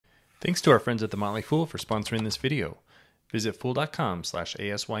Thanks to our friends at The Motley Fool for sponsoring this video. Visit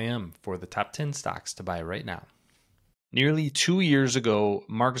fool.com/ASYM for the top 10 stocks to buy right now. Nearly 2 years ago,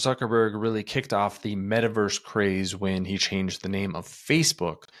 Mark Zuckerberg really kicked off the Metaverse craze when he changed the name of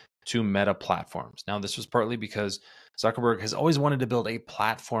Facebook to Meta Platforms. Now, this was partly because Zuckerberg has always wanted to build a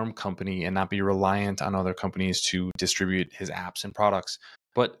platform company and not be reliant on other companies to distribute his apps and products.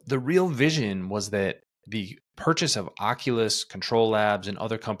 But the real vision was that the purchase of Oculus, Control Labs, and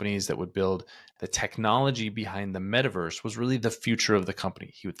other companies that would build the technology behind the metaverse was really the future of the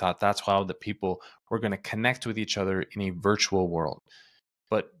company. He thought that's how the people were going to connect with each other in a virtual world.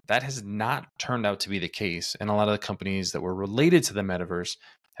 But that has not turned out to be the case. And a lot of the companies that were related to the metaverse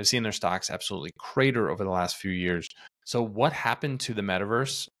have seen their stocks absolutely crater over the last few years. So what happened to the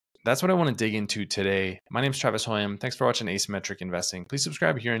metaverse? That's what I want to dig into today. My name is Travis Hoyam. Thanks for watching Asymmetric Investing. Please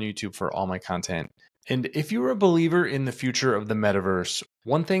subscribe here on YouTube for all my content. And if you were a believer in the future of the metaverse,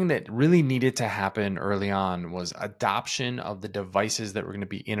 one thing that really needed to happen early on was adoption of the devices that were going to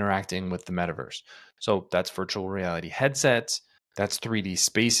be interacting with the metaverse. So that's virtual reality headsets, that's 3D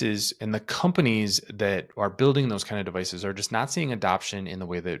spaces, and the companies that are building those kind of devices are just not seeing adoption in the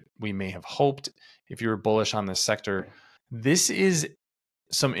way that we may have hoped. If you were bullish on this sector, this is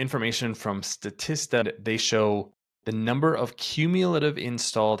some information from Statista. They show the number of cumulative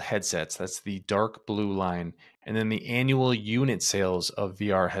installed headsets, that's the dark blue line, and then the annual unit sales of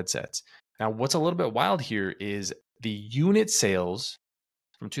VR headsets. Now, what's a little bit wild here is the unit sales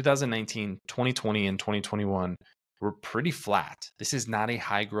from 2019, 2020, and 2021 were pretty flat. This is not a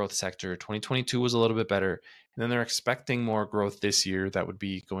high growth sector. 2022 was a little bit better. And then they're expecting more growth this year. That would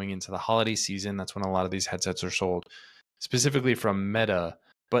be going into the holiday season. That's when a lot of these headsets are sold, specifically from Meta.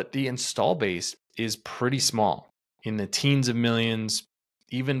 But the install base is pretty small, in the teens of millions.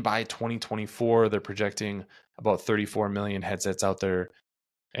 Even by 2024, they're projecting about 34 million headsets out there.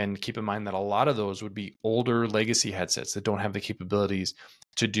 And keep in mind that a lot of those would be older legacy headsets that don't have the capabilities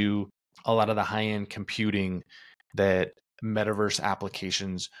to do a lot of the high-end computing that metaverse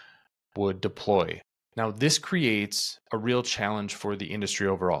applications would deploy. Now, this creates a real challenge for the industry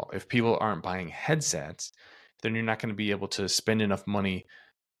overall. If people aren't buying headsets, then you're not going to be able to spend enough money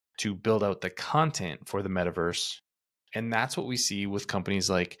to build out the content for the metaverse. And that's what we see with companies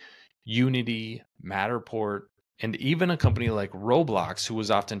like Unity, Matterport, and even a company like Roblox, who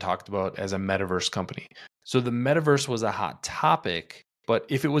was often talked about as a metaverse company. So the metaverse was a hot topic, but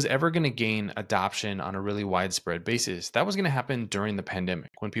if it was ever going to gain adoption on a really widespread basis, that was going to happen during the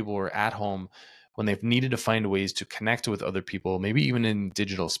pandemic when people were at home, when they've needed to find ways to connect with other people, maybe even in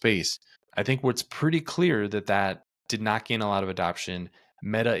digital space. I think what's pretty clear that did not gain a lot of adoption.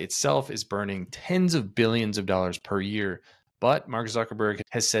 Meta itself is burning tens of billions of dollars per year. But Mark Zuckerberg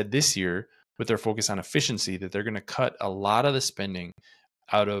has said this year, with their focus on efficiency, that they're going to cut a lot of the spending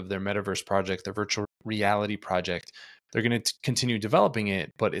out of their metaverse project, their virtual reality project. They're going to continue developing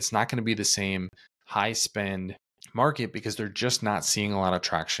it, but it's not going to be the same high spend market because they're just not seeing a lot of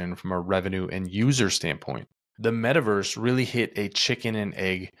traction from a revenue and user standpoint. The metaverse really hit a chicken and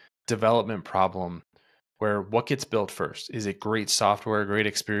egg development problem, where what gets built first? Is it great software, great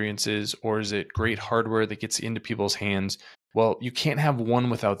experiences, or is it great hardware that gets into people's hands? Well, you can't have one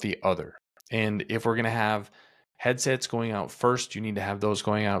without the other. And if we're going to have headsets going out first, you need to have those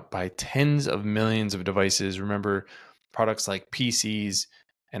going out by tens of millions of devices. Remember, products like PCs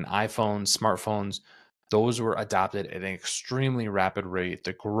and iPhones, smartphones, those were adopted at an extremely rapid rate.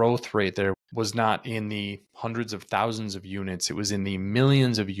 The growth rate there was not in the hundreds of thousands of units. It was in the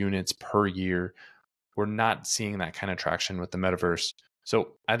millions of units per year. We're not seeing that kind of traction with the metaverse.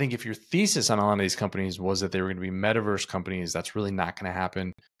 So I think if your thesis on a lot of these companies was that they were going to be metaverse companies, that's really not going to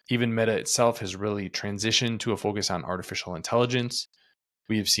happen. Even Meta itself has really transitioned to a focus on artificial intelligence.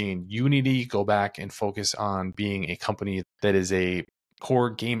 We have seen Unity go back and focus on being a company that is a core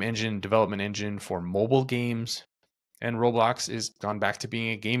game engine, development engine for mobile games. And Roblox is gone back to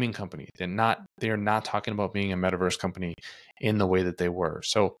being a gaming company. They are not talking about being a metaverse company in the way that they were.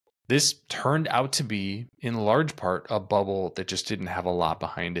 So this turned out to be, in large part, a bubble that just didn't have a lot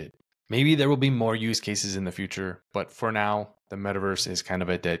behind it. Maybe there will be more use cases in the future, but for now, the metaverse is kind of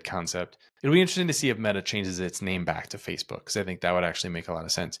a dead concept. It'll be interesting to see if Meta changes its name back to Facebook, because I think that would actually make a lot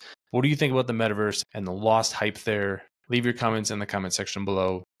of sense. What do you think about the metaverse and the lost hype there? Leave your comments in the comment section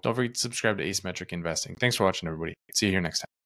below. Don't forget to subscribe to Asymmetric Investing. Thanks for watching, everybody. See you here next time.